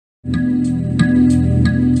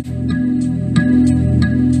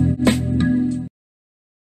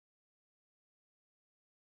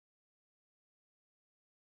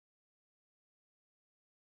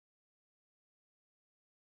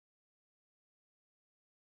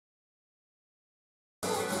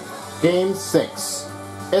Game 6.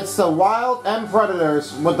 It's the Wild and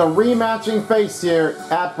Predators with the rematching face here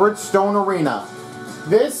at Bridgestone Arena.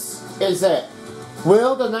 This is it.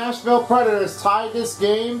 Will the Nashville Predators tie this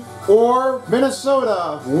game, or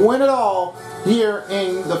Minnesota win it all here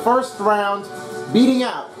in the first round, beating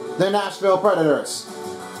out the Nashville Predators?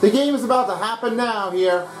 The game is about to happen now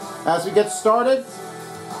here as we get started.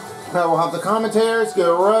 We'll have the commentators get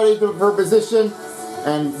ready for position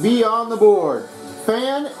and be on the board.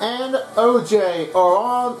 Fan and OJ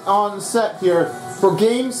are on set here for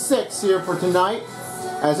Game 6 here for tonight,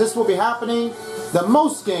 as this will be happening the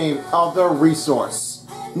most game of the resource.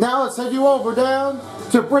 Now let's head you over down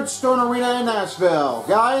to Bridgestone Arena in Nashville.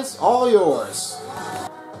 Guys, all yours.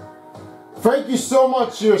 Thank you so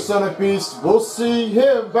much here, Son of Beast. We'll see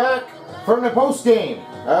him back from the post game.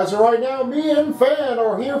 As of right now, me and Fan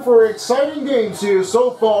are here for exciting games here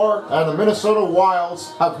so far, and the Minnesota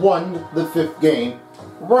Wilds have won the 5th game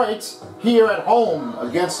right here at home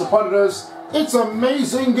against the Predators. It's an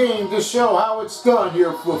amazing game to show how it's done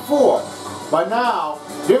here before. But now,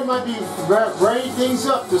 there might be great things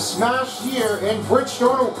up to smash here in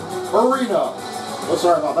Bridgestone Arena. Oh,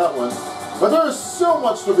 sorry about that one. But there's so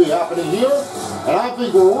much to be happening here, and I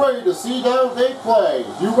think we're ready to see how they play.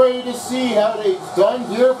 You ready to see how they've done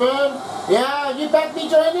here, Ben? Yeah, you bet me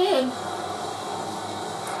join in.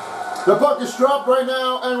 The puck is dropped right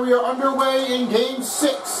now, and we are underway in Game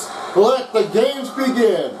 6. Let the games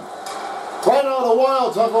begin. Right now, the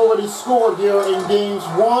Wilds have already scored here in Games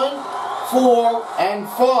 1, 4, and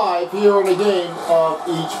 5 here in the game of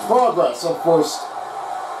each progress of first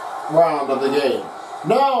round of the game.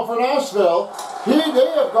 Now for Nashville, they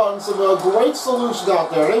have gotten some great solutions out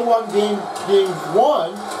there. They won game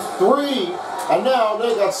 1, 3, and now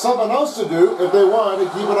they got something else to do if they want to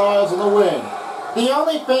keep an eye on the win. The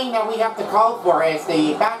only thing that we have to call for is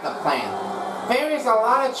the backup plan. There is a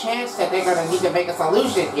lot of chance that they're going to need to make a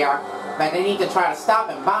solution here, but they need to try to stop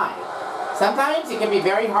him by. Sometimes it can be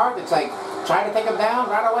very hard to try to take him down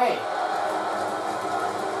right away.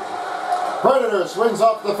 Predators wins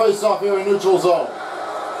up the face-off here in neutral zone.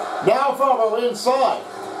 Now from inside,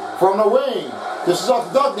 from the wing, this is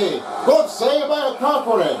off Dugny. Good save by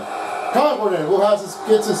Conklin. Conklin, who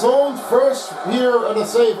gets his own first here in the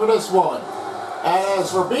save for this one. And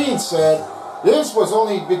as for being said, this was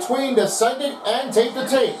only between descendant and tape to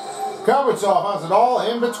tape. Kaprizov has it all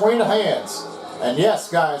in between the hands. And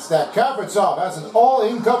yes, guys, that Kaprizov has an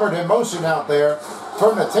all-in covered in motion out there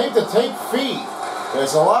from the tape to tape feed.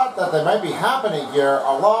 There's a lot that might be happening here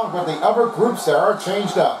along with the other groups that are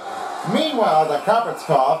changed up. Meanwhile, the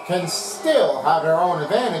Kaprizov can still have their own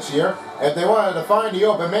advantage here. If they wanted to find the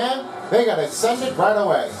open man, they got to send it right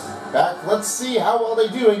away. Let's see how well they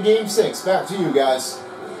do in Game 6. Back to you guys.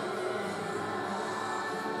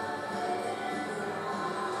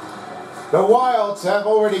 The Wilds have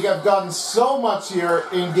already done so much here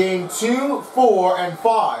in Game 2, 4, and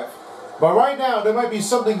 5. But right now, there might be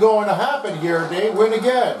something going to happen here. They win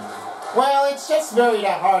again. Well, it's just very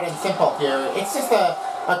hard and simple here. It's just a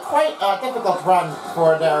quite difficult run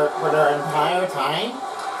for their entire time.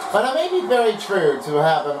 But it may be very true to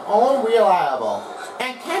have an unreliable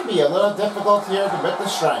and can be a little difficult here to get the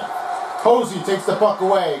strength. Posey takes the puck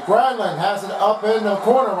away. Granlund has it up in the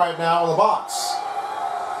corner right now in the box.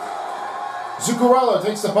 Zuccarello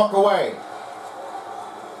takes the puck away.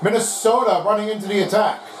 Minnesota running into the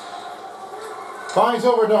attack. Finds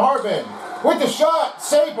over to Harbin. With the shot,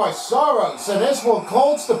 saved by Saros. And this will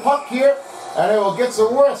close the puck here. And it will get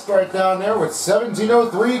some rest right down there with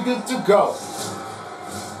 17:03 good to go.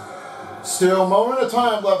 Still a moment of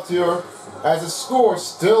time left here as the score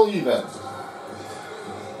still even.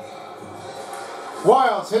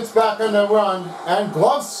 Wilds hits back on the run and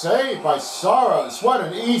glove saved by Saros. What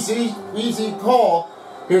an easy call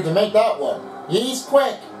here to make that one. He's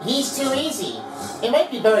quick. He's too easy. It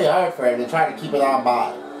might be very hard for him to try to keep it on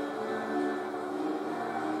by.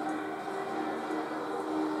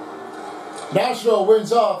 Nashville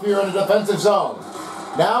wins off here in the defensive zone.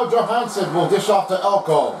 Now Johansson will dish off to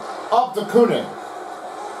Elko. Up to Kunin.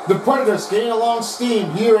 The Predators gain a long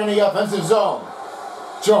steam here in the offensive zone.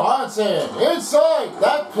 Johansson inside.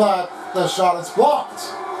 The shot is blocked.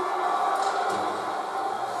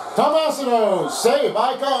 Tomasino saved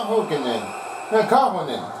by Kahkonen.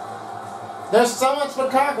 There's so much for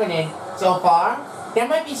Kahkonen so far. There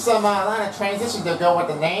might be a lot of transition to go with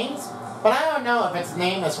the names, but I don't know if its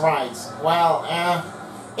name is right. Well,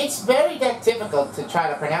 it's very difficult to try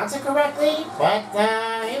to pronounce it correctly, but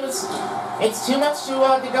it's too much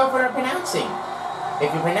to go for pronouncing.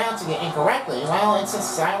 If you're pronouncing it incorrectly, well, it's a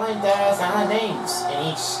silent names in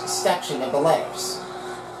each section of the letters.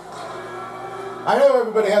 I know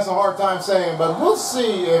everybody has a hard time saying, but we'll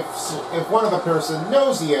see if one of the person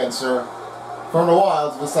knows the answer from the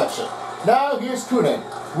Wild's reception. Now here's Kunin.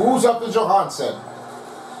 Moves up to Johansson.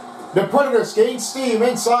 The Predators gain steam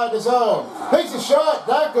inside the zone. Takes a shot.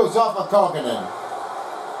 That goes off of Kokkinen.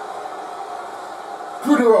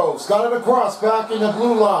 Kudurov's got it across back in the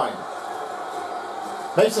blue line.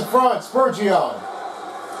 Makes it front. Spurgeon.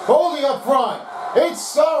 Holding up front. It's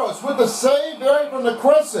Saros with the save right from the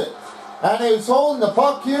crescent. And he's holding the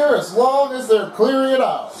puck here as long as they're clearing it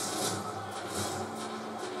out.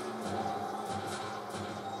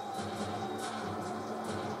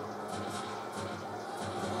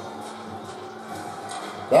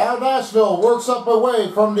 Now Nashville works up away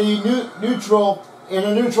from the neutral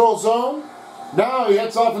zone. Now he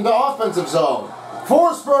heads off into offensive zone.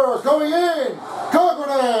 Forsberg going in.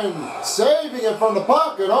 Kokkinen saving it from the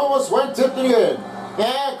puck and almost went tipping in.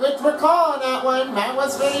 Yeah, good recall on that one. That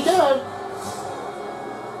was very good.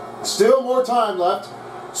 Still more time left.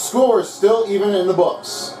 Scores still even in the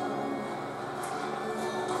books.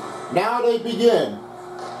 Now they begin.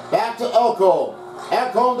 Back to Elko.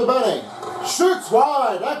 Elko to Benning. Shoots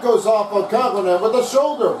wide. That goes off of Kokkinen with the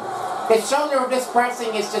shoulder. The shoulder of this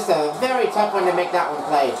pressing is just a very tough one to make that one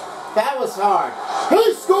play. That was hard.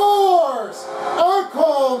 He scores!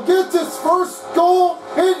 Elko gets his first goal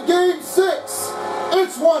in Game 6.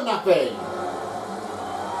 It's 1-0.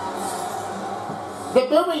 The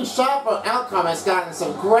booming shot for Elcom has gotten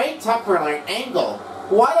some great Tupperware angle.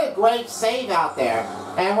 What a great save out there.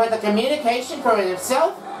 And with the communication from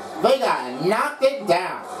himself, they got knocked it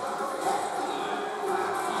down.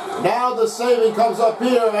 Now the saving comes up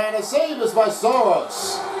here, and the save is by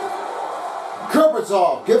Saros.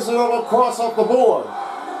 Kuznetsov gives it over across off the board.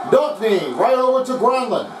 Duckney right over to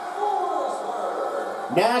Granlund.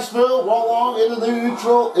 Nashville roll along into the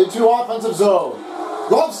into offensive zone.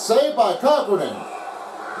 Glove saved by Kokkinen.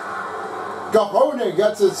 Kokkinen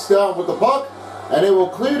gets it down with the puck, and it will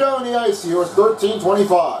clear down the ice here at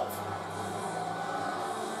 13:25.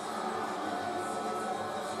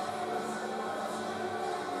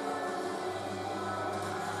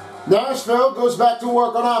 Nashville goes back to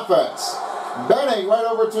work on offense. Benning right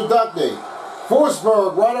over to Duckney.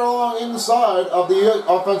 Forsberg right along inside of the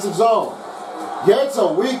offensive zone. Gets a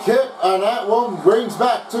weak hit, and that one brings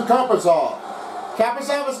back to Kaprizov.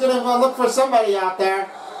 Kaprizov is going to look for somebody out there.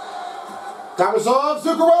 Kaprizov,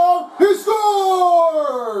 Zuccarello, he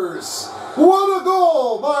scores! What a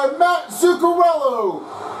goal by Matt Zuccarello!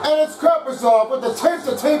 And it's Kaprizov with the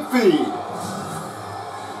tape-to-tape feed.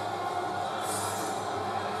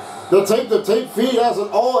 The tape-to-tape feed has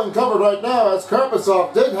it all uncovered right now, as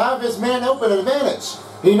Kaprizov did have his man open advantage.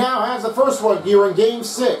 He now has the first one here in Game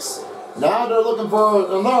 6. Now they're looking for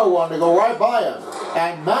another one to go right by him.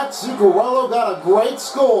 And Matt Zuccarello got a great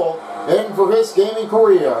score in for his gaming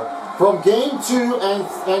career from Game 2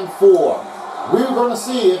 and 4. We're going to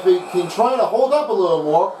see if he can try to hold up a little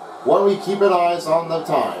more when we keep an eye on the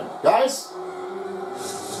time. Guys?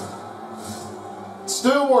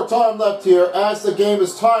 Still more time left here as the game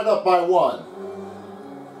is tied up by 1.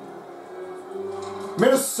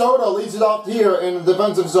 Minnesota leads it off here in the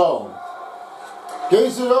defensive zone.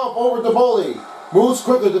 Gains it up over to Boldy. Moves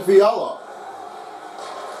quickly to Fiala.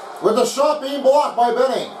 With the shot being blocked by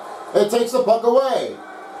Benning. It takes the puck away.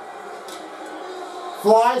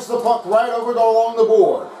 Flies the puck right over along the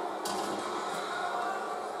board.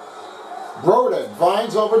 Broden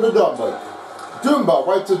finds over to Dumba. Dumba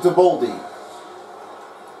right to Boldy.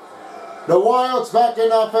 The Wild's back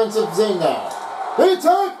in offensive zone now. They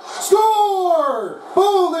attack! Score!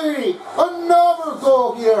 Boldy! Another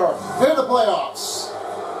goal here in the playoffs.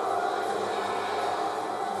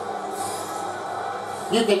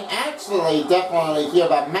 You can actually definitely hear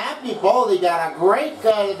that Matthew Boldy got a great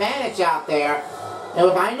advantage out there. And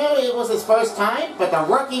if I know it was his first time, but the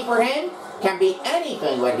rookie for him can be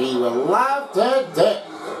anything what he would love to do.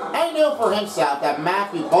 I know for himself that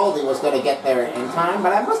Matthew Boldy was going to get there in time,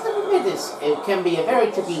 but I must admit this, it can be a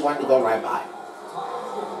very tricky one to go right by.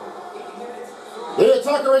 The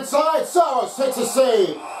attacker inside, Saros takes a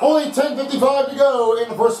save. Only 10:55 to go in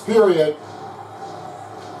the first period.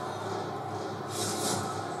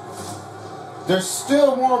 There's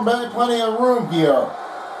still plenty of room here.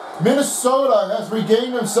 Minnesota has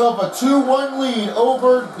regained himself a 2-1 lead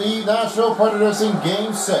over the Nashville Predators in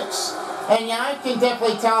Game 6. And yeah, I can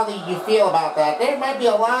definitely tell that you feel about that. There might be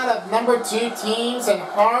a lot of number 2 teams and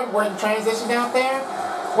hard-working transition out there.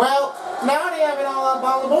 Well, now they have it all up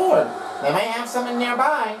on the board. They may have something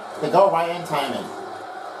nearby to go right in timing.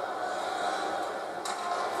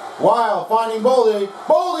 Wild finding Boldy.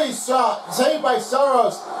 Boldy's shot saved by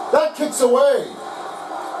Saros. That kicks away.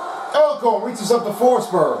 Elko reaches up to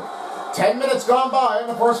Forsberg. 10 minutes gone by in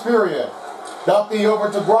the first period. Duckney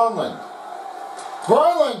over to Gronlund.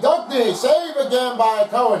 Gronlund, Duckney, save again by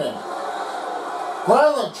Koenen.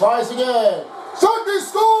 Gronlund tries again. Duckney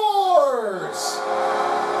scores!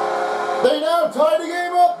 They now tie the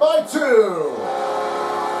game up by 2.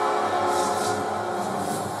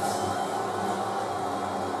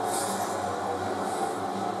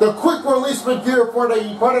 The quick releasement here for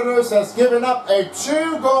the Predators has given up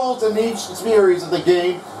 2 goals in each series of the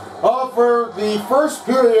game for the first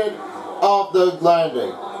period of the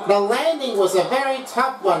landing. The landing was a very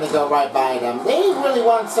tough one to go right by them. They really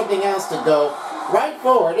wanted something else to go right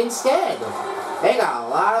forward instead. They got a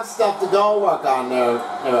lot of stuff to go work on there,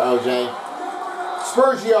 OJ.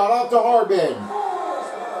 Spurgeon off to Harbin.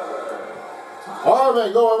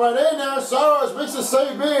 Harbin going right in now. Saros makes a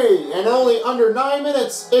save B. And only under 9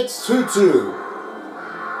 minutes, it's 2-2.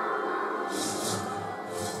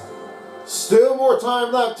 Still more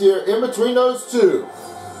time left here in between those two.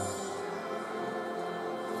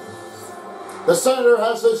 The Senator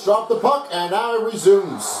has to drop the puck, and now it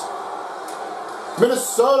resumes.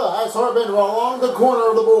 Minnesota has Harbin along the corner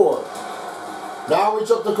of the board. Now reach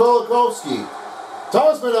up to Kolakowski.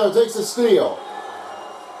 Thomas Minnow takes a steal.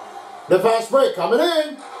 The fast break coming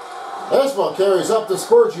in. This one carries up to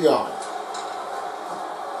Spurgeon.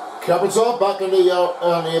 Kaprizov back in the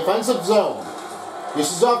offensive zone.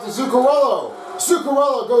 This is off to Zuccarello.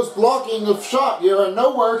 Zuccarello goes blocking the shot here in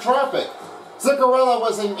nowhere traffic. Zuccarello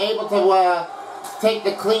wasn't able to take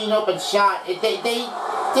the clean open shot. They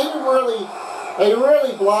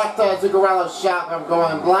really blocked Zuccarello's shot from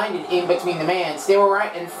going blinded in between the mans. They were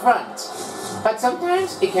right in front. But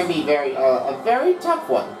sometimes it can be a very tough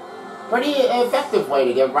one. Pretty effective way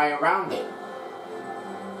to get right around it.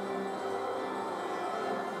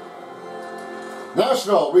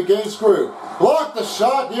 Nashville regains crew. Block the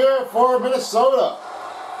shot here for Minnesota.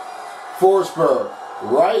 Forsberg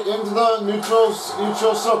right into the neutral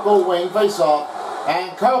circle wing faceoff,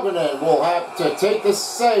 and Koivunen will have to take the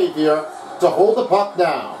save here to hold the puck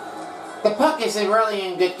down. The puck isn't really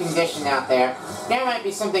in good condition out there. There might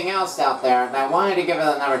be something else out there, and I wanted to give it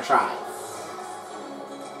another try.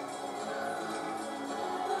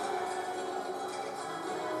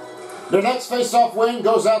 The next face-off win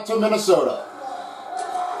goes out to Minnesota.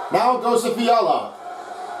 Now it goes to Fiala.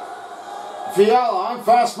 Fiala on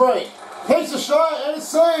fast break. Takes a shot and it's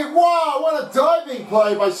saved. Wow, what a diving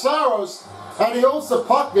play by Saros. And he holds the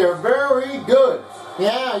puck there. Very good.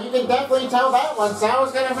 Yeah, you can definitely tell that one.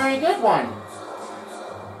 Saros got a very good one.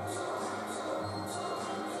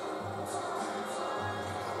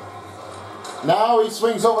 Now he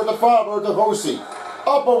swings over to Faber to Hosi.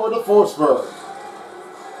 Up over to Forsberg.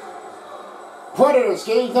 Predators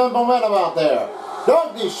getting some momentum out there.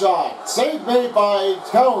 Duckney shot. Save made by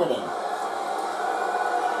Koenen.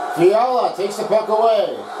 Fiala takes the puck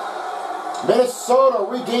away. Minnesota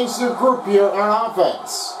regains the group here on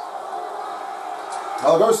offense.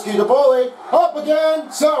 Algoski to Boley. Up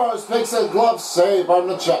again. Saros makes a glove save on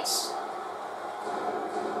the chest.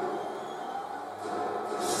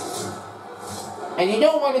 And you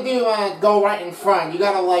don't want to go right in front. You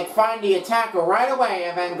gotta find the attacker right away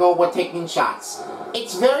and then go with taking shots.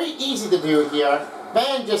 It's very easy to do here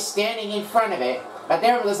than just standing in front of it. But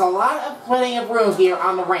there's plenty of room here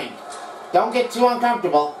on the rink. Don't get too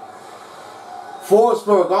uncomfortable.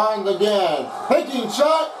 Forsberg on again. Taking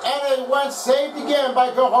shot, and it went saved again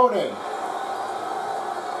by Kohonen.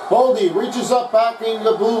 Boldy reaches up back in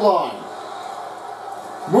the blue line.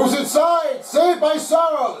 Moves inside, saved by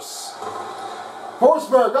Saros.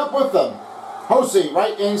 Forsberg up with them. Hosi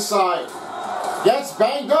right inside. Gets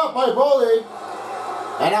banged up by Boldy.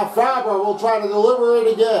 And now Faber will try to deliver it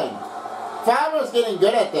again. Faber's getting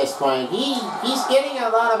good at this point. He's getting a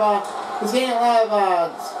lot of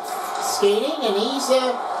skating, and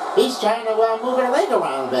he's trying to move her leg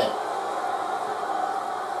around a bit.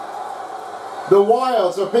 The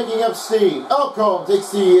Wilds are picking up steam. Elko takes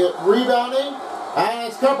the rebounding, and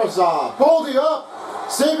it's Kaprizov. Boldy up,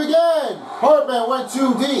 save again. Hartman went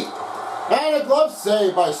too deep, and a glove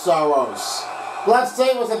save by Saros. Glove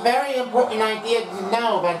save was a very important idea to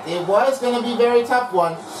know, but it was going to be a very tough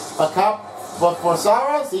one. But for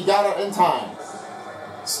Saros, he got it in time.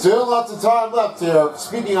 Still lots of time left here.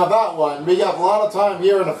 Speaking of that one, we got a lot of time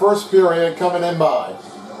here in the first period coming in by.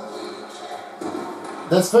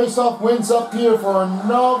 This face-off wins up here for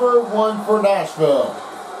another one for Nashville.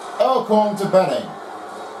 Elcombe to Benning.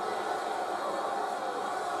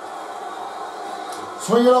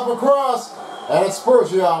 Swing it up across, and it's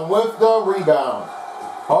Spurgeon with the rebound.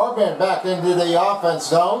 Harbin back into the offense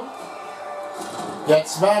zone.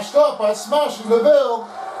 Gets smashed up by Smashing DeVille.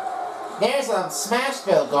 There's a smash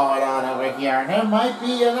build going on over here, and there might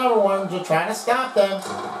be another one to try to stop them.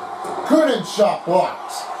 Couldn't shot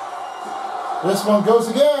blocked. This one goes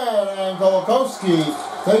again, and Golakowski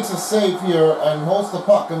takes a save here and holds the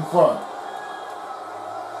puck in front.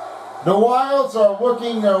 The Wilds are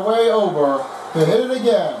working their way over to hit it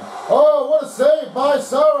again. Oh, what a save by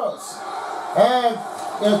Saros! And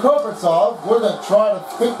Kopetsov would have tried to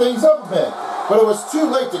pick things up a bit, but it was too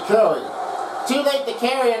late to carry. Too late to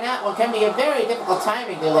carry, and that one can be a very difficult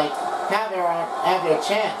timing to have their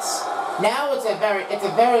chance. Now it's a very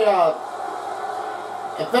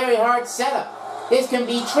hard setup. This can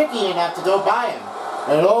be tricky enough to go by him.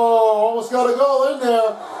 And almost got a goal in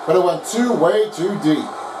there, but it went way too deep.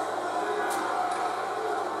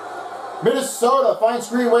 Minnesota finds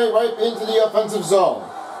Greenway right into the offensive zone.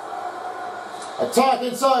 Attack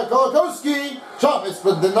inside, Golakowski. Chop has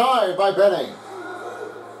been denied by Benning.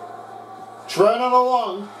 Trent on the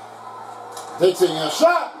lung. Takes a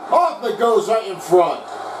shot. Off it goes right in front.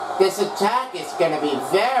 This attack is going to be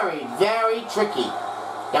very, very tricky.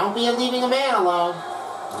 Don't be leaving a man alone.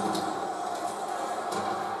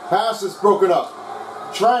 Pass is broken up.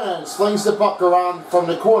 Trent slings the puck around from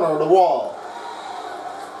the corner of the wall.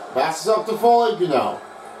 Passes up to Foligno.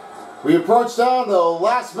 We approach down to the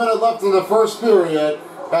last minute left in the first period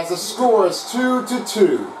as the score is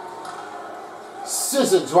 2-2.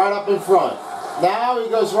 Sissons right up in front. Now he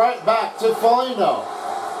goes right back to Foligno.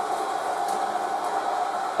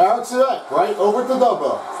 Erickson right over to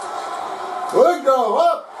Dubba. Foligno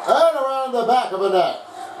up and around the back of the net.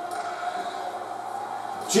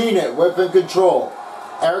 Jeanette in control.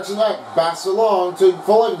 Erickson backs along to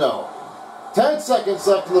Foligno. 10 seconds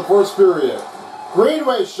left in the first period.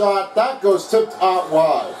 Greenway shot, that goes tipped out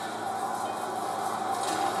wide.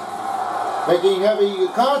 Making heavy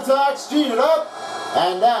contacts, Jeanette up,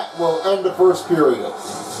 and that will end the first period.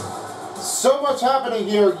 So much happening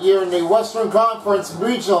here in the Western Conference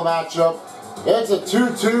regional matchup. It's a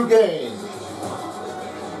 2-2 game.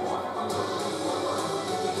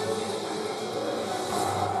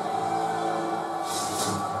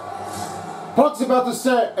 Puck's about to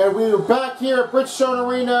set, and we are back here at Bridgestone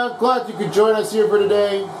Arena. Glad you could join us here for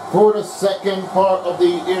today for the second part of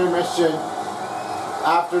the intermission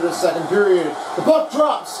after the second period. The puck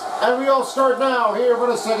drops, and we all start now here for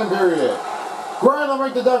the second period. Granlund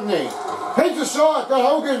right to Dugny. Takes a shot, but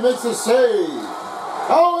Hogan makes a save.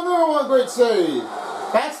 Oh, another one great save.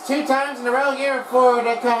 That's 2 times in a row here for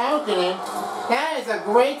the Cahokian. That is a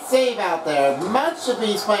great save out there. Much of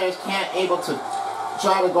these players can't able to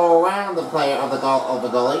try to go around the player of the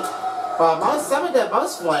goalie, but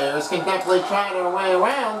most players can definitely try their way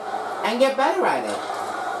around and get better at it.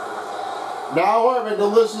 Now Harvin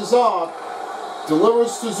delivers off,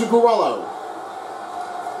 delivers to Zuccarello.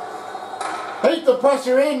 Hate the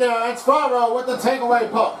pressure in there, and Sparrow with the takeaway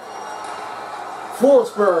puck.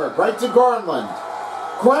 Forsberg right to Garland.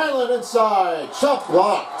 Granlund inside, shot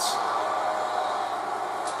blocked.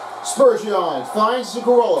 Spurgeon finds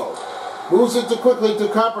Zuccarello. Moves it quickly to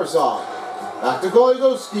Kaprizov. Back to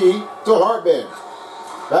Golakowski to Hartman.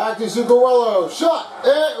 Back to Zuccarello. Shot!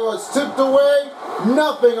 It was tipped away.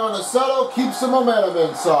 Nothing on the settle. Keeps the momentum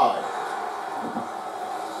inside.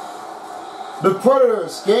 The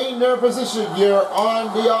Predators gain their position here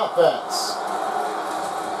on the offense.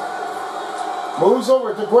 Moves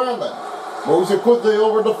over to Granlund. Moves it quickly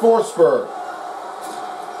over to Forsberg.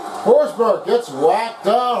 Forsberg gets whacked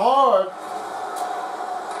down hard.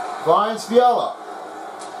 Finds Fiala.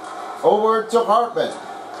 Over to Hartman.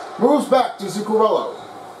 Moves back to Zuccarello.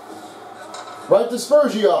 Right to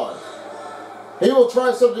Spurgeon. He will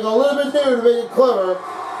try something a little bit new to make it clever.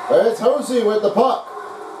 But it's Hosey with the puck.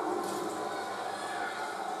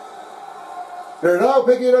 They're now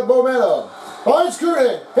picking up momentum. Finds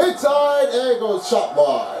Coonan. Inside and goes shot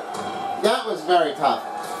wide. That was very tough.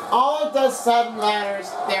 All of the sudden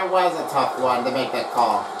matters, there was a tough one to make that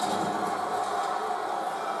call.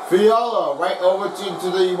 Fiala right over to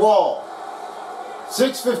the wall.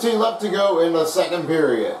 6:15 left to go in the second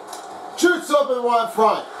period. Shoots up in one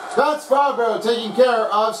front. That's Fargo taking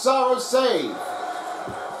care of Saros' save.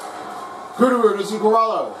 Kudu to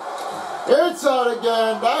Zuccarello. Inside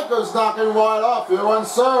again. That goes knocking wide off here on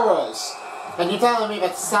Saros. And you're telling me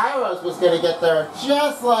that Saros was going to get there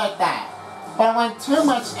just like that. But it went too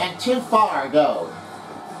much and too far ago.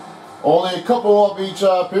 Only a couple of each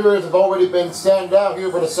periods have already been stand out here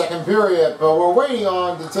for the second period, but we're waiting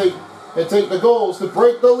on to take the goals to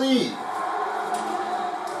break the lead.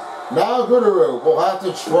 Now Guduru will have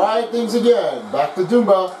to try things again. Back to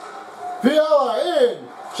Dumba. Fiala in.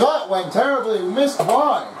 Shot went terribly missed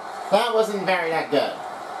wide. That wasn't that good.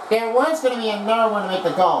 There was going to be another one to make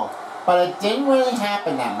the goal. but it didn't really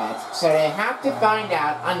happen that much, so they have to find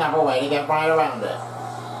out another way to get right around it.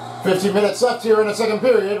 15 minutes left here in the second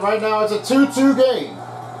period. Right now it's a 2-2 game.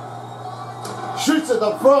 Shoots at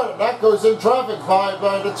the front, and that goes in traffic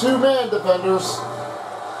by the two-man defenders.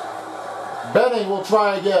 Benning will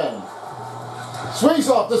try again. Swings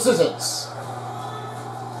off to Sissons.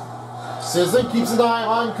 Sissons keeps an eye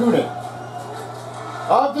on Kunin.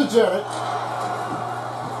 Up to Janet.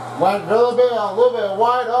 Went a little bit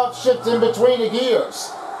wide off, shift in between the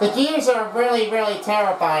gears. The gears are really, really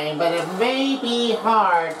terrifying, but it may be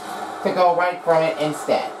hard to go right from it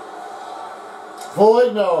instead.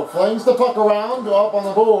 Foligno flings the puck around, up on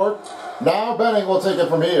the board. Now Benning will take it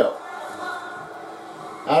from here.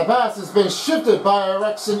 And a pass has been shifted by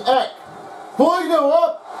Eriksson Ek. Foligno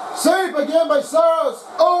up, save again by Saros.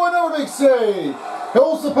 Oh, another big save.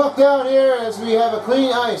 Holds the puck down here as we have a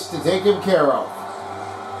clean ice to take him care of.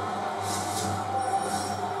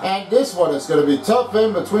 And this one is going to be tough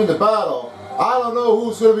in between the battle. I don't know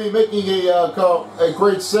who's going to be making a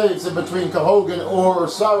great saves in between Cahogan or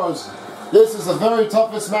Saros. This is the very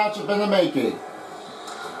toughest matchup in the making.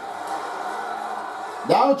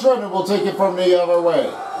 Now Turner will take it from the other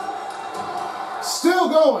way. Still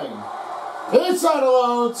going. Inside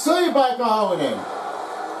alone, saved by Cahogan.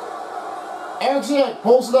 Eriksson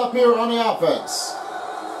pulls it up here on the offense.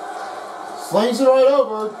 Slings it right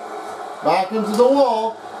over. Back into the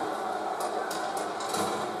wall.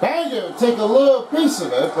 Banger take a little piece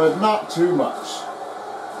of it, but not too much.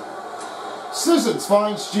 Sissons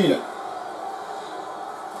finds Gina.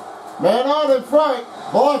 Man on in front,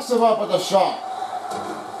 blocks him up with the shot.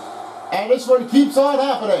 And this one keeps on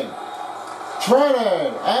happening.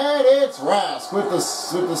 Trennan, and it's Rask with the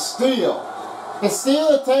steal. The steal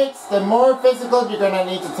it takes, the more physical you're going to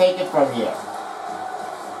need to take it from here.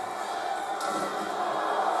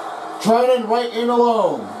 Trennan right in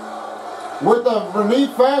alone. With the Renee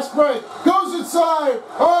fast break. Goes inside.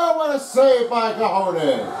 Oh, what a save by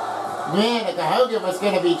Cahogan. Man, the Cahogan was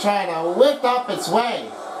going to be trying to whip up its way.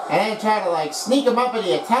 And then try to like sneak him up in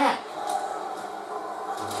the attack.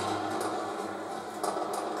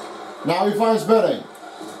 Now he finds Benning.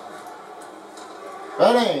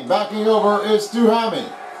 Benning backing over is Duhamel.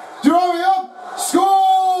 Duhamel up! Score!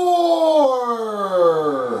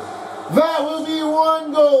 That will be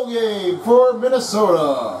one goal game for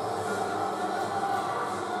Minnesota.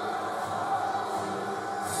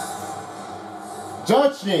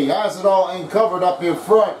 Duchney has it all uncovered up in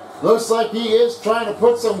front. Looks like he is trying to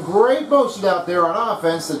put some great motion out there on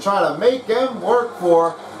offense to try to make him work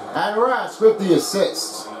for, and Rask with the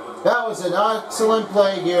assist. That was an excellent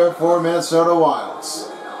play here for Minnesota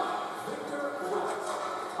Wilds.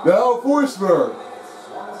 Now Forsberg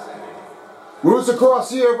moves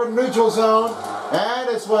across here from the neutral zone, and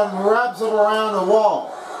this one wraps him around the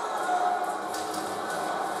wall.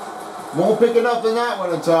 Won't pick enough in that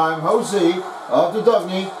one in time. Hosey up to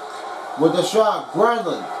Dugney with the shot.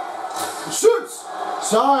 Granlund shoots!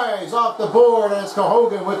 Size off the board, and it's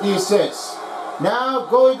Cahogan with the assist. Now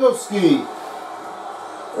Goligoski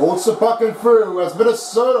holds the puck and through as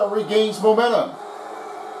Minnesota regains momentum.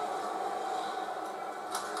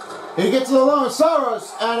 He gets it along with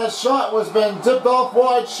Saros, and his shot was been tipped off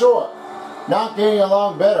wide short. Not getting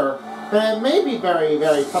along better, but it may be very,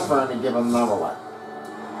 very tougher to give him another one.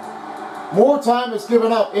 More time is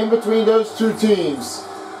given up in between those two teams.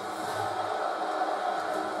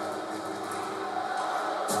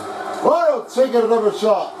 Wild taking another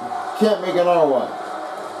shot. Can't make another one.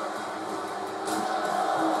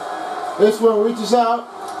 This one reaches out.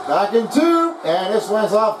 Back in two. And this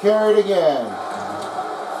one's off carried again.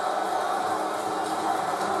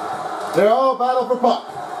 They all battle for puck.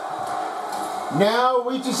 Now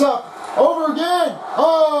reaches up. Over again.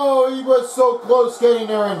 Oh, he was so close getting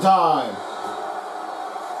there in time.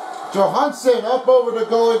 Johansson up over to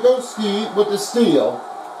Goligoski with the steal.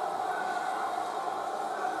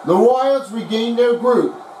 The Wilds regain their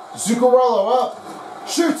group. Zuccarello up.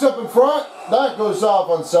 Shoots up in front. That goes off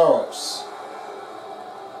on Saros.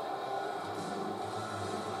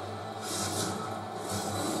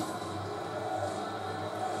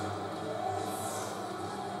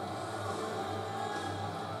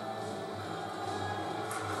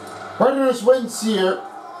 Predators wins here,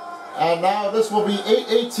 and now this will be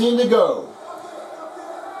 8:18 to go.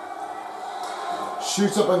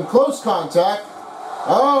 Shoots up in close contact.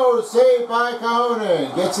 Oh, saved by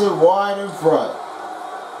Cahogan. Gets it wide in front.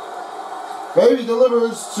 Baby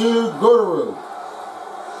delivers to Goderu.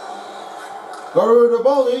 Goderu to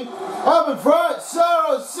Boldy. Up in front.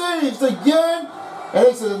 Saros saves again, and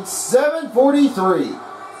it's in 7:43.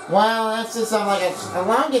 Well, this is like the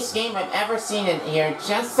longest game I've ever seen in here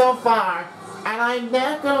just so far, and I'm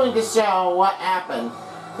not going to show what happened.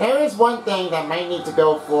 There is one thing that might need to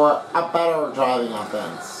go for a better driving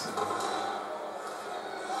offense.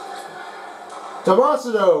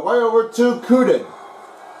 Tomasino, right over to Kuden.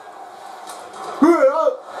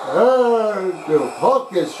 And the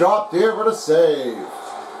puck is dropped here for the save.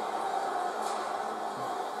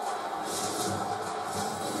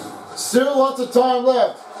 Still lots of time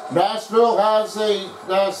left. Nashville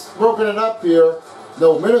has broken it up here.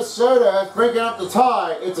 Though Minnesota has broken up the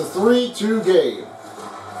tie. It's a 3-2 game.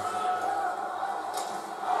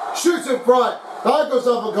 Shoots in front. That goes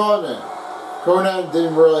up a Conan. Conan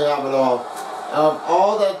didn't really have it all.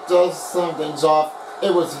 All that does some things off.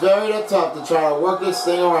 It was very tough to try to work this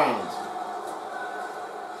thing around.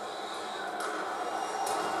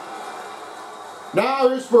 Now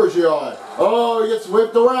here's Bergeron. Oh, he gets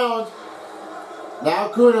whipped around. Now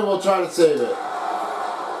Kunin will try to save it.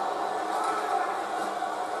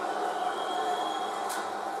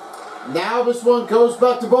 Now this one goes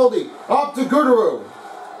back to Boldy. Up to Gooderoo.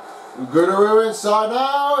 Gooderoo inside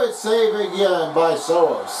now. It's saved again by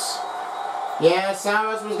Soros. Yeah,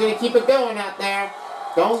 Soros was going to keep it going out there.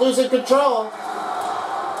 Don't lose in control.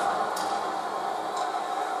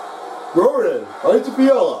 Gordon, right to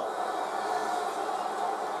Fiala.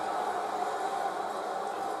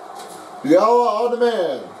 Fiala on the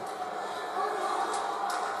man.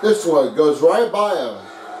 This one goes right by him.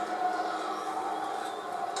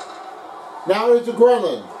 Now into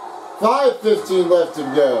Grenlin. 5:15 left to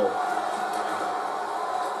go.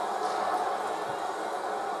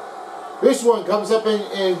 This one comes up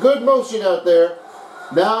in good motion out there.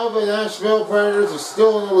 Now the Nashville Predators are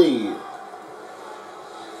still in the lead.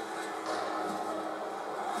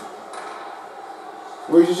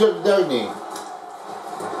 Reaches up to Dugny.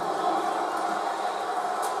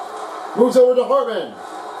 Moves over to Hartman.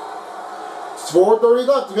 It's 4:30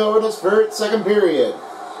 left to go in this second period.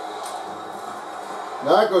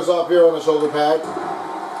 That goes off here on the shoulder pad.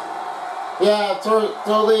 Yeah,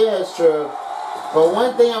 totally is true. But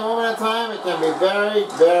one thing, a moment at a time, it can be very,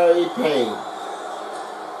 very pain.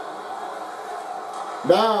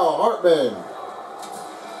 Now, Hartman.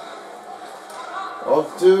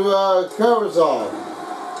 Off to Karazov.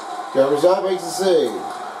 Karazov makes a save.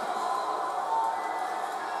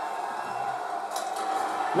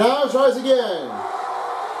 Now tries again.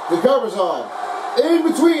 To Karazov. In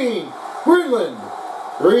between. Greenland.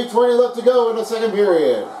 3:20 left to go in the second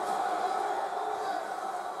period.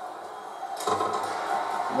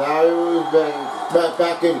 Now he moves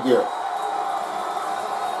back in here.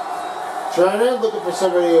 Trennan looking for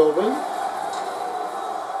somebody open.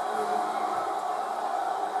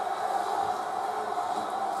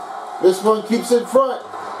 This one keeps in front.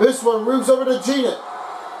 This one moves over to Gina.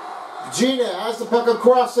 Gina has the puck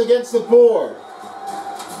across against the board.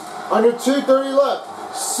 Under 2:30 left.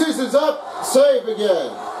 Scissors up. Save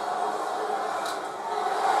again.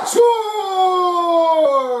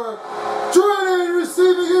 Score! Trennan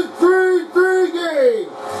receiving a 3-3 game.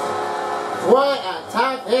 What a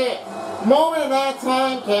tough hit. Moment in that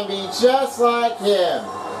time can be just like him.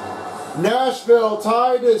 Nashville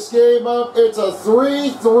tied this game up. It's a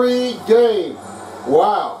 3-3 game.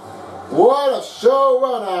 Wow. What a show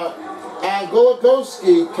run out. And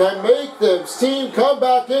Goligoski can make this team come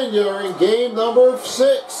back in here in game number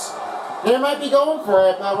 6. They might be going for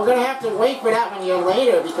it, but we're going to have to wait for that one year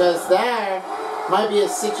later because there might be a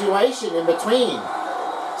situation in between.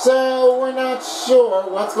 So we're not sure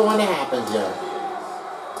what's going to happen here.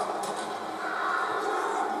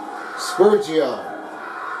 Spurgeon.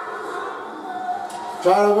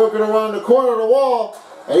 Trying to work it around the corner of the wall,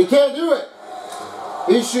 and he can't do it.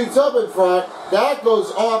 He shoots up in front. That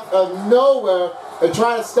goes off of nowhere and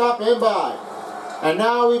try to stop him by. And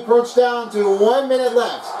now we approach down to 1 minute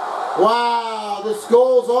left. Wow, this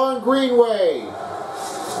goal's on Greenway.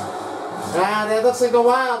 It looks like the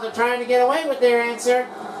Wild are trying to get away with their answer.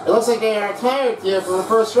 It looks like they are tired here from the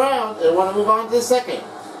first round and want to move on to the second.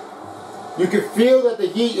 You can feel that the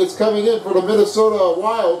heat is coming in for the Minnesota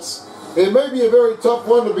Wilds. It may be a very tough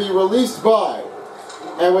one to be released by.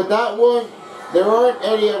 And with that one, there aren't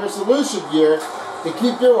any other solution here to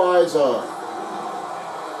keep your eyes on.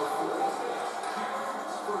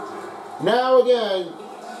 Now again,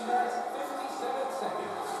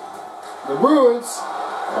 the Bruins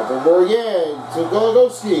up over again to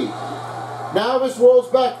Goligoski. Now this rolls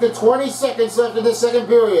back to 20 seconds left in the second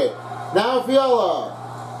period. Now Fiala.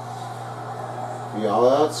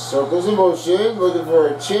 Fiala circles in motion, looking for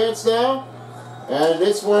a chance now. And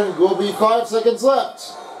this one will be 5 seconds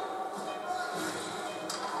left.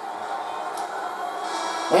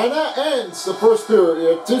 And that ends the first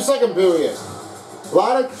period, second period. A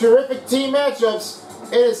lot of terrific team matchups.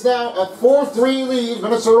 It is now a 4-3 lead,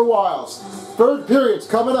 Minnesota Wilds. Third period's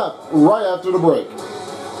coming up right after the break.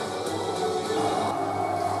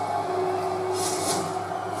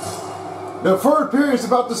 The third period is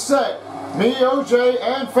about to set. Me, OJ,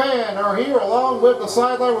 and Fan are here along with the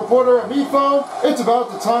sideline reporter and me phone. It's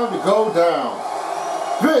about the time to go down.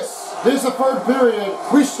 This is the third period.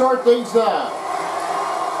 We start things now.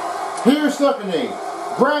 Here's Stephanie.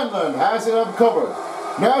 Brandon has it uncovered.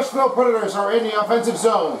 Nashville Predators are in the offensive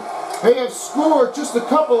zone. They have scored just a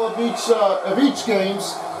couple of each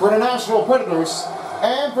games for the Nashville Predators.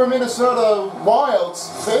 And for Minnesota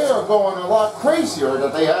Wilds, they are going a lot crazier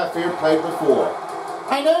than they have here played before.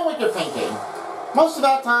 I know what you're thinking. Most of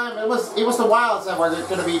that time, it was the Wilds that were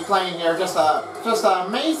going to be playing here. Just an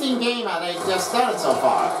amazing game how they just done it so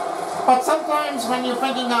far. But sometimes when you're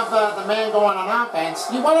thinking of the man going on offense,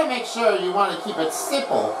 you want to make sure you want to keep it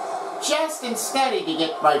simple, just and steady to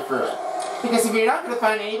get right through it. Because if you're not going to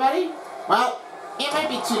find anybody, well, it might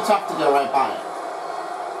be too tough to go right by it.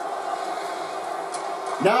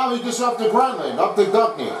 Now he gets up to Granlund, up to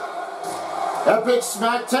Duckney. That big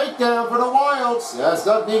smack takedown for the Wilds as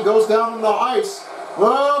Duckney goes down on the ice.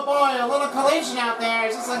 Oh boy, a little collision out there.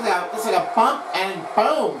 It's just like a bump and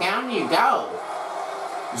boom, down you go.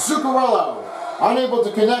 Zuccarello, unable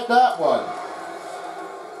to connect that one.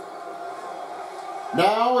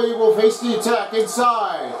 Now he will face the attack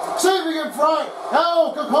inside. Saving in front.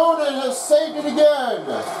 Now Kokkonen has saved it again.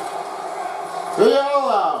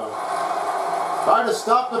 Fiala trying to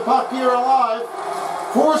stop the puck here alive.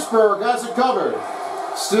 Forsberg has it covered.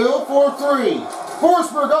 Still 4-3.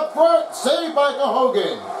 Forsberg up front. Saved by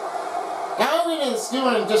Cahogan. Cahogan is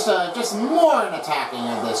doing just more in attacking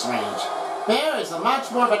in this range. There is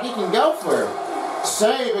much more that he can go for.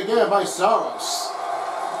 Save again by Saros.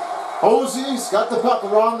 Hosey's got the puck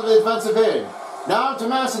around the defensive end. Now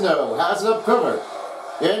Tomasino has it up covered.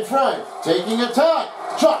 In front, taking attack.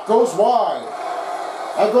 Chuck goes wide.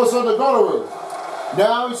 That goes on to Golaroo.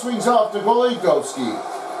 Now he swings off to Goligoski.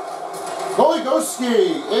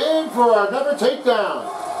 Goligoski in for another takedown.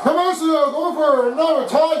 Tomasino going for another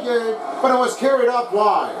tie game, but it was carried up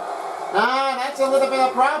wide. That's a little bit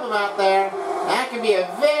of a problem out there. That can be a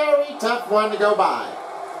very tough one to go by.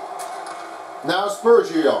 Now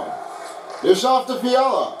Spurgeon. Dish off to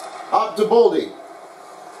Fiala. Up to Boldy.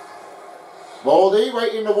 Boldy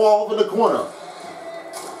right in the wall in the corner.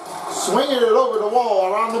 Swinging it over the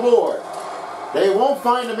wall around the board. They won't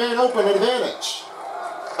find the man open advantage.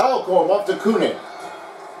 Alcorn off to Kunin.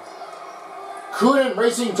 Kunin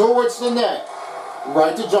racing towards the net.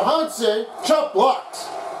 Right to Johansson. Chop blocked.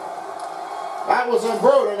 That was on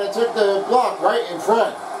Broden and took the block right in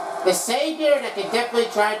front. The savior that can definitely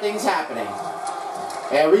try things happening.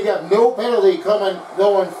 And we got no penalty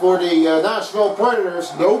going for the Nashville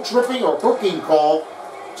Predators. No tripping or hooking call.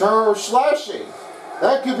 Turn slashing.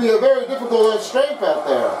 That could be a very difficult strength out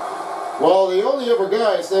there. Well, the only other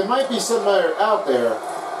guys, there might be somewhere out there.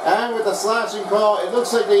 And with the slashing call, it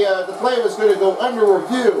looks like the play was going to go under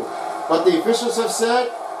review. But the officials have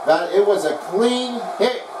said that it was a clean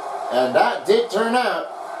hit. And that did turn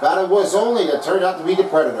out that it was only that turned out to be the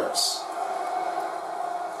Predators.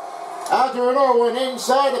 After another one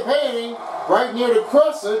inside the painting, right near the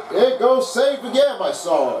crescent, it goes safe again by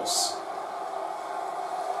Saros.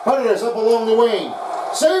 Predators up along the wing.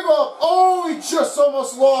 Save up! Oh, he just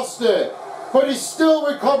almost lost it. But he still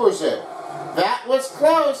recovers it. That was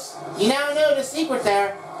close. You now know the secret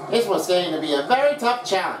there. This was going to be a very tough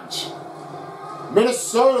challenge.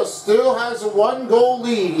 Minnesota still has a 1-goal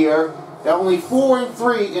lead here. They're only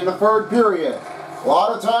 4-3 in the third period. A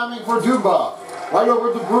lot of timing for Duba. Right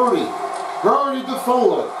over to Brody. Brody to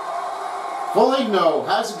Fuller. Foligno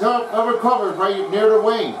has it recovered right near the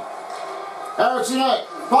wing. Erickson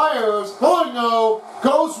fires. Foligno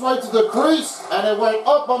goes right to the crease and it went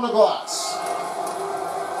up on the glass.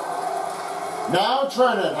 Now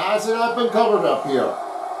Trennan has it up and covered up here.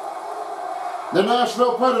 The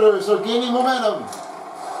Nashville Predators are gaining momentum.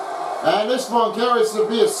 And this one carries to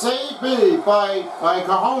be a save big by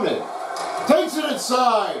Cahonen. Takes it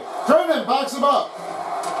inside. Trennan backs him up.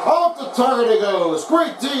 Off the target it goes.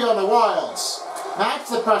 Great D on the Wilds. That's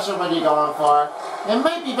the pressure what you're going for. It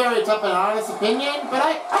might be very tough in honest opinion, but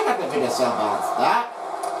I got the bit of self balance that.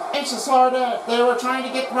 It's just hard they were trying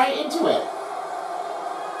to get right into it.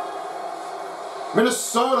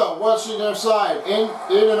 Minnesota watching their side, in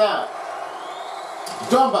and out.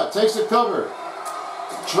 Dumba takes it covered.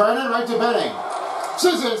 Trennan right to Benning.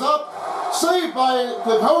 Sissons up. Saved by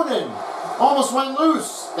Kokkonen. Almost went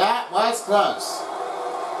loose. That was close.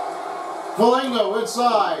 Foligno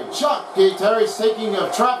inside. Chuck. Terry's taking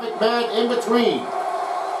a traffic man in between.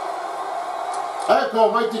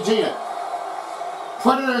 Echo right to Gina.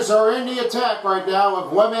 Predators are in the attack right now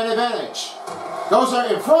with one-man advantage. Goes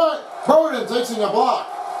out in front. Bowden taking a block.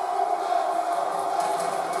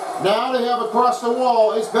 Now they have across the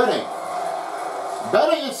wall is Benning.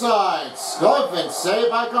 Benning inside. Glove and saved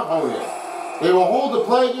by Cahonen. They will hold the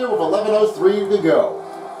play here with 11:03 to go.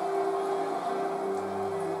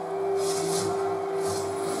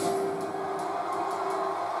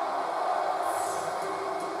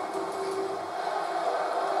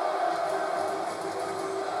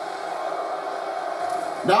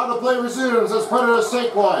 Now the play resumes as Predators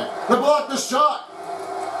take one. They block the shot.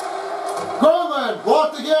 Granlund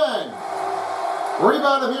blocked again.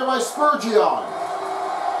 Rebounded here by Spurgeon.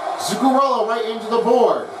 Zuccarello right into the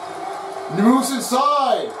board. Moves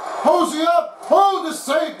inside. Hosey up. Oh, the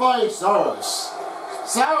save by Saros.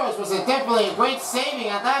 Saros was definitely a great saving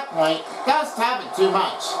at that point. Just having too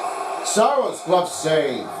much. Saros glove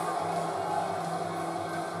save.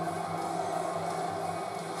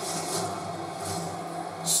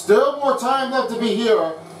 Still more time left to be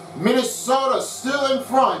here. Minnesota still in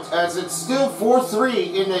front as it's still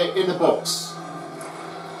 4-3 in the books.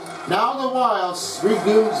 Now the Wilds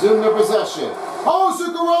resume their possession. Oh,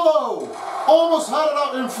 Zuccarello! Almost had it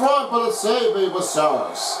out in front, but a save was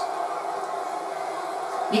Saros.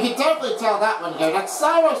 You can definitely tell that one here that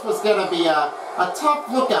Saros was going to be a tough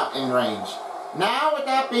lookout in range. Now with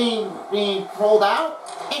that being pulled out,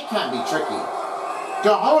 it can be tricky.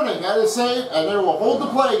 Cahonen got a save, and they will hold the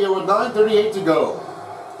play here with 9:38 to go.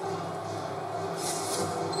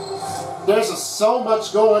 There's so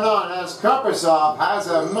much going on as Kaprizov has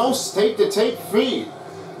a most tape-to-tape feed.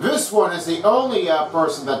 This one is the only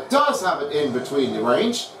person that does have it in between the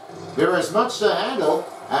range. There is much to handle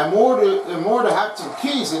and more to have some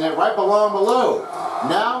keys in it right below.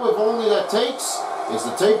 Now, if only that takes is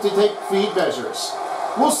the tape-to-tape feed measures.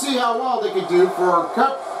 We'll see how well they can do for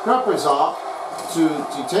Kaprizov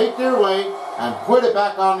to take their way and put it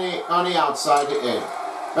back on the outside to in.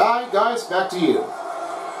 Alright, guys, back to you.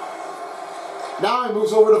 Now he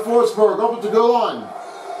moves over to Forsberg, open to go on.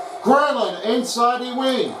 Granlund inside the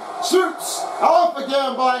wing. Shoots! Off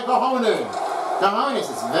again by Cahonen. Cahonen is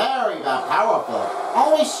very powerful.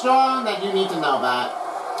 Always strong, that you need to know that.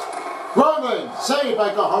 Granlund saved by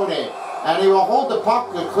Cahonen. And he will hold the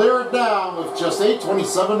puck to clear it down with just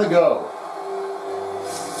 8:27 to go.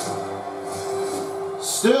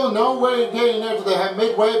 Still no way of getting there to the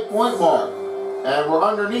midway point mark. And we're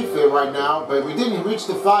underneath it right now, but we didn't reach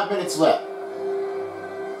the 5 minutes left.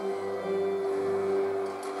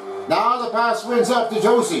 Now the pass wins up to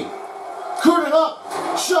Josie. Cooted up.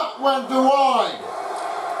 Shot went to wide.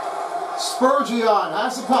 Spurgeon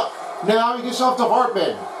has the puck. Now he gets off to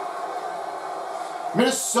Hartman.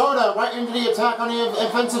 Minnesota right into the attack on the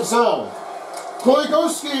offensive zone.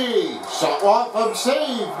 Kuligowski. Shot off of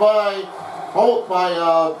save by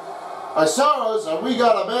Saros, and we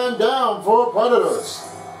got a man down for Predators.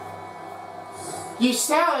 You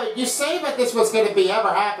say that this was going to be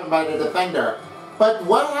ever happen by the defender. But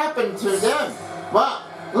what happened to them? Well,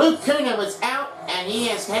 Luke Kunin was out, and he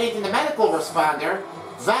is heading to the medical responder.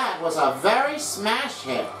 That was a very smash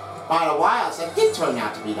hit by the Wilds. It did turn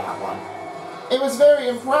out to be that one. It was very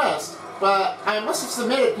impressed, but I must have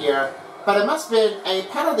submitted here, but it must have been a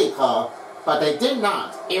penalty call, but they did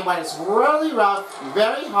not. It was really rough,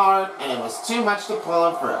 very hard, and it was too much to pull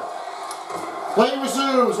him through. Play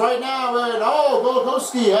resumes right now, and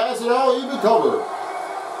Golokowski has it all even covered.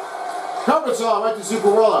 Kaprizov right to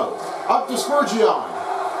Zuccarello. Up to Spurgeon.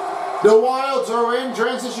 The Wilds are in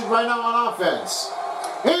transition right now on offense.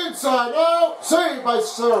 Inside out, saved by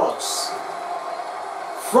Saros.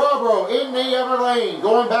 Frobro in the other lane,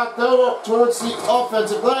 going back towards the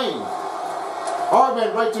offensive lane.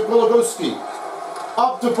 Hartman right to Golokowski.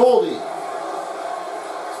 Up to Boldy.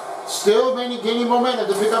 Still gaining momentum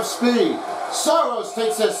to pick up speed. Saros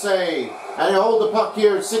takes a save. And he'll hold the puck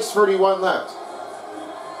here at 6:31 left.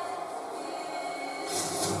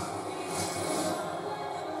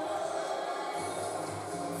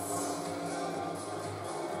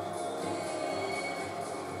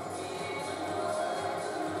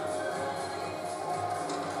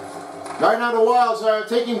 Right now the Wilds are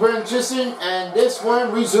taking Branchison, and this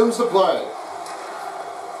one resumes the play.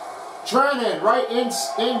 Trennan right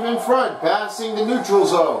in front, passing the neutral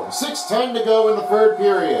zone. 6:10 to go in the third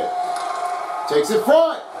period. Takes it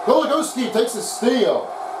front. Gologowski takes the steal.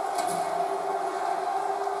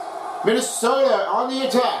 Minnesota on the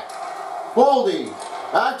attack. Boldy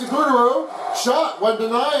back to Gutteru. Shot when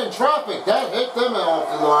denying traffic. That hit them off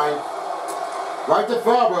the line. Right to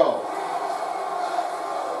Fabro.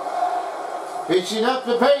 Pitching up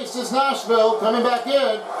the pace is Nashville, coming back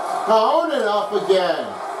in. Cahonen off again.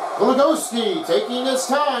 Golgoski taking his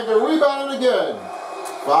time to rebound again.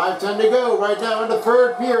 5:10 to go, right now in the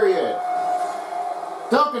third period.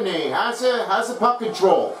 Duncany has the puck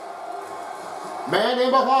control. Man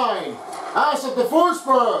in behind. Pass at the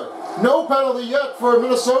Forsberg. No penalty yet for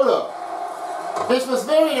Minnesota. This was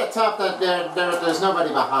very tough that there's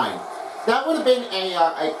nobody behind. That would have been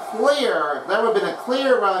a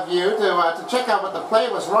clear view to check out what the play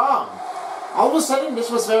was wrong. All of a sudden,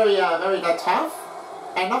 this was very tough,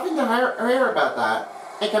 and nothing to hear about that.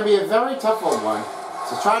 It can be a very tough one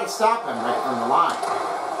to try to stop him right from the line.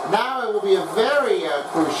 Now it will be very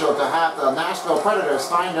crucial to have the Nashville Predators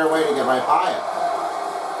find their way to get right by it.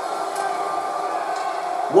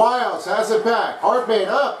 Wilds has it back. Hartman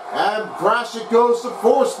up, and crash it goes to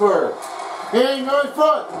Forsberg. In right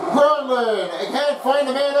front, Granlund can't find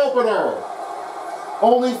a man opener.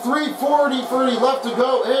 Only 3:40 left to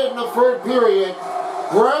go in the third period.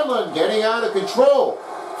 Granlund getting out of control.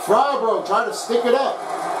 Frabro trying to stick it up.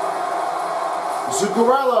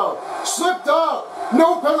 Zuccarello slipped out.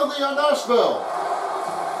 No penalty on Nashville.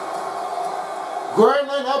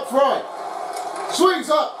 Granlund up front. Swings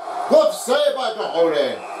up. Glove save by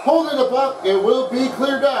Cahonen. Holding the puck, it will be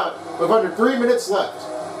cleared out with under 3 minutes left.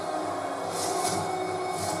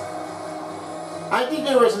 I think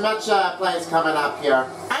there was much plays coming up here.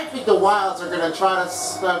 I think the Wilds are going to try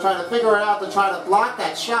to figure it out to try to block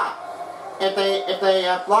that shot. If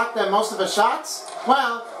they block most of the shots,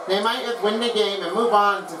 well, they might win the game and move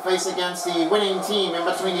on to face against the winning team in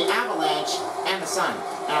between the Avalanche and the Sun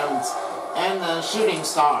and the shooting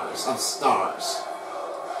stars of stars.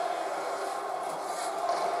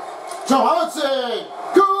 Johansson,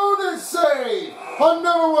 good save.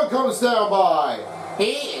 Another one comes down by.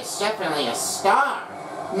 He is definitely a star.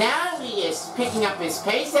 Now he is picking up his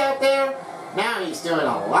pace out there. Now he's doing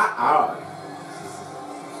a lot hard.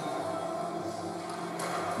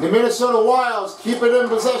 The Minnesota Wilds keep it in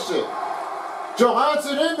possession.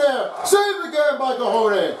 Johansson in there. Saved again by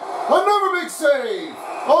Cahonen. Another big save.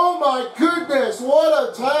 Oh my goodness. What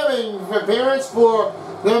a timing appearance for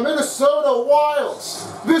the Minnesota Wilds.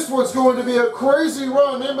 This one's going to be a crazy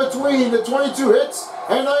run in between the 22 hits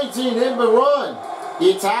and 19 in the run.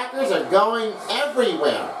 The attackers are going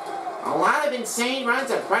everywhere. A lot of insane runs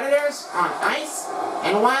of Predators on ice,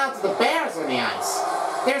 and Wild to the Bears on the ice.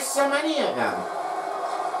 There's so many of them.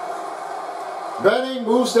 Benning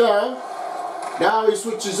moves down. Now he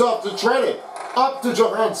switches off to Trenton. Up to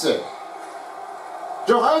Johansson.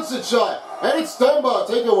 Johansson shot, and it's Dumba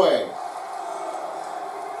takeaway.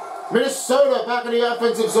 Minnesota back in the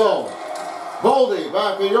offensive zone. Boldy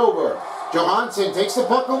back it over. Johansson takes the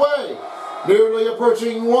puck away. Nearly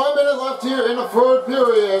approaching 1 minute left here in the third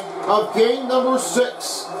period of game number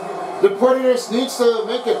 6. The Predators needs to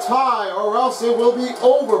make a tie or else it will be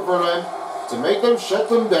over for them to make them shut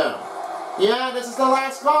them down. Yeah, this is the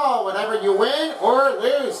last call. Whenever you win or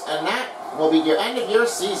lose, and that will be your end of your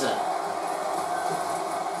season.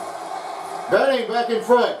 Benning back in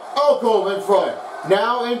front. Alcombe in front.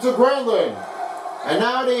 Now into Granlund. And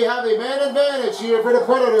now they have a man advantage here for the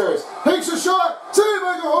Predators. Takes a shot. Saved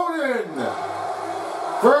by Cahonen.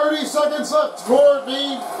 30 seconds left for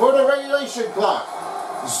the regulation clock.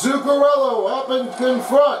 Zuccarello up in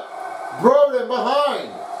front. Broden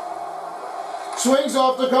behind. Swings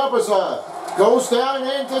off the Kaprizov. Goes down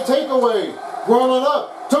into takeaway. Granlund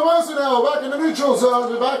up. Tomasino back in the neutral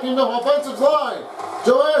zone. Back in the offensive line.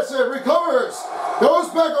 Johansson recovers. Goes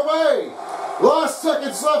back away. Last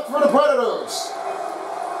seconds left for the Predators.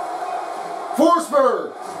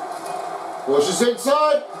 Forsberg pushes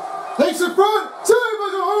inside, takes it front, saved by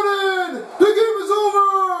Cahonen! The game is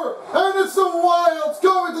over! And it's the Wilds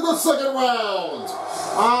going to the second round!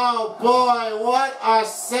 Oh boy, what a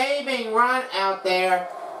saving run out there.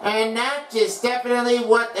 And that is definitely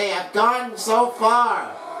what they have gotten so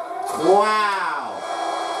far. Wow.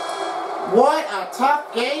 What a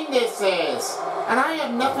tough game this is. And I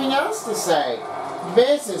have nothing else to say.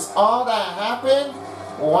 This is all that happened?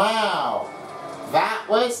 Wow. That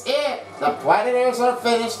was it. The Predators are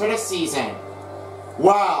finished for the season.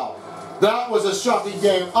 Wow. That was a shocking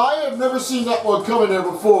game. I have never seen that one coming there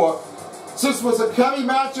before. This was a heavy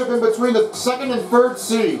matchup in between the second and third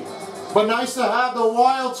seed. But nice to have the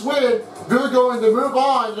Wilds win. They're going to move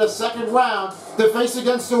on to the second round to face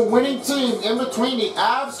against the winning team in between the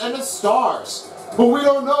Avs and the Stars. But we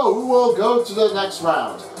don't know who will go to the next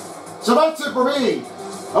round. So that's it for me,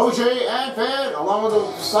 OJ and Fan, along with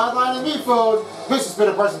the sideline and me phone. This has been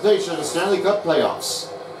a presentation of the Stanley Cup Playoffs.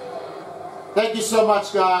 Thank you so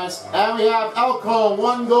much, guys. And we have Alcombe,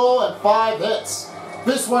 1 goal and 5 hits.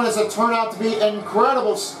 This one has turned out to be an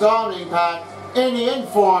incredible stunning pack in the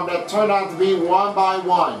inform that turned out to be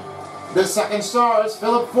 1-by-1. The second star is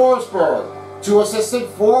Philip Forsberg. 2 assists and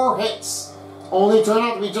 4 hits. Only turned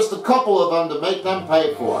out to be just a couple of them to make them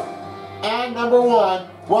pay for it. And number 1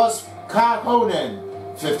 was Kahonen.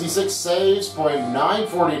 56 saves,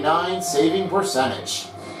 .949 saving percentage.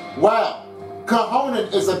 Well,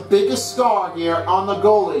 Kahonen is the biggest star here on the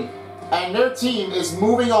goalie, and their team is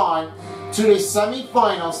moving on to the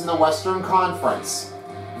semifinals in the Western Conference.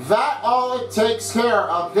 That all it takes care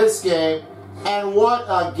of this game, and what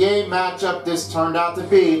a game matchup this turned out to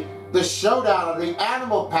be. The showdown of the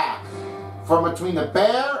animal pack from between the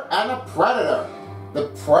bear and the predator, the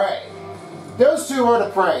prey. Those two are the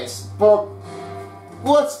preys, but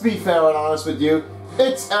let's be fair and honest with you,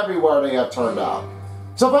 it's everywhere they have turned out.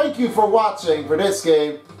 So thank you for watching for this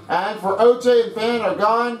game, and for OJ and Fan are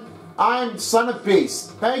gone, I'm Son of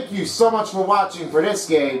Beast. Thank you so much for watching for this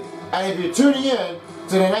game, and if you're tuning in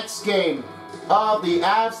to the next game of the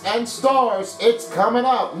Avs and Stars, it's coming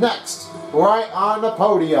up next, right on the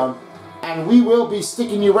podium, and we will be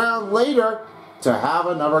sticking you around later to have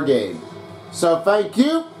another game. So thank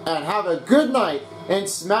you, and have a good night in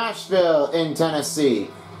Smashville in Tennessee,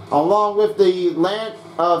 along with the land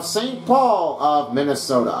of St. Paul of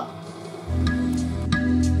Minnesota.